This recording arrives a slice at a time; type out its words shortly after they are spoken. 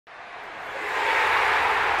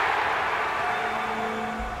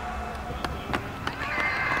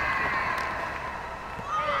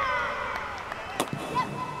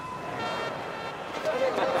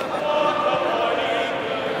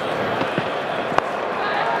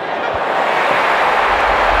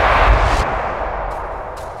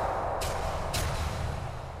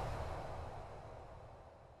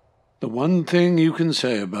one thing you can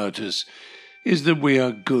say about us is that we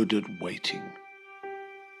are good at waiting.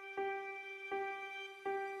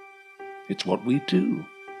 It's what we do.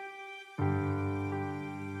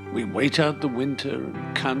 We wait out the winter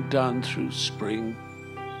and count down through spring.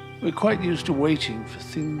 We're quite used to waiting for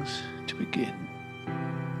things to begin.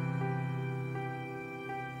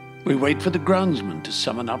 We wait for the groundsman to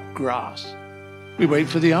summon up grass. We wait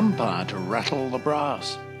for the umpire to rattle the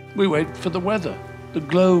brass. We wait for the weather, the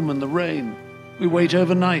gloam and the rain. We wait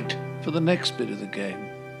overnight for the next bit of the game.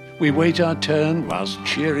 We wait our turn whilst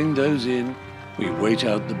cheering those in. We wait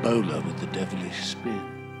out the bowler with the devilish spin.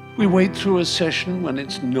 We wait through a session when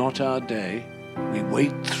it's not our day. We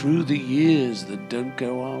wait through the years that don't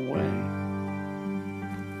go our way.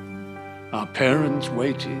 Our parents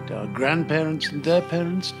waited, our grandparents and their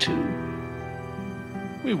parents too.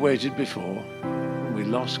 We waited before, and we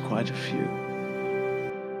lost quite a few.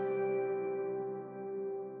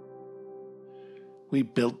 We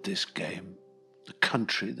built this game, the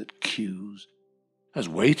country that queues, as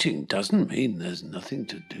waiting doesn't mean there's nothing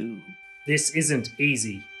to do. This isn't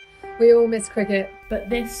easy. We all miss cricket. But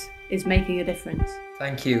this is making a difference.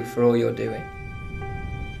 Thank you for all you're doing.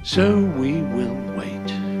 So we will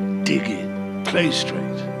wait, dig in, play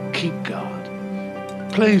straight, keep guard,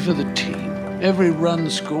 play for the team. Every run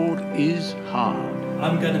scored is hard.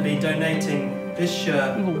 I'm going to be donating this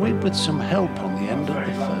shirt. We will wait with some help on the end of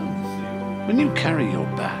the phone. When you carry your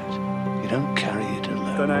bat, you don't carry it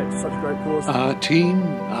alone. Donate to such a great cause. Our team,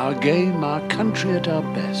 our game, our country at our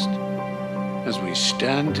best, as we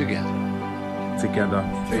stand together. Together.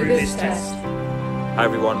 Through this test. Hi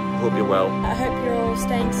everyone, hope you're well. I hope you're all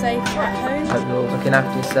staying safe at home. Hope you're all looking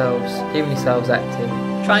after yourselves, keeping yourselves active.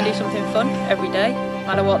 Try and do something fun every day, no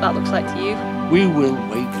matter what that looks like to you. We will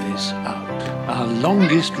wait this out, our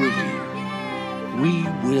longest review. We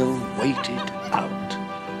will wait it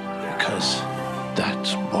out, because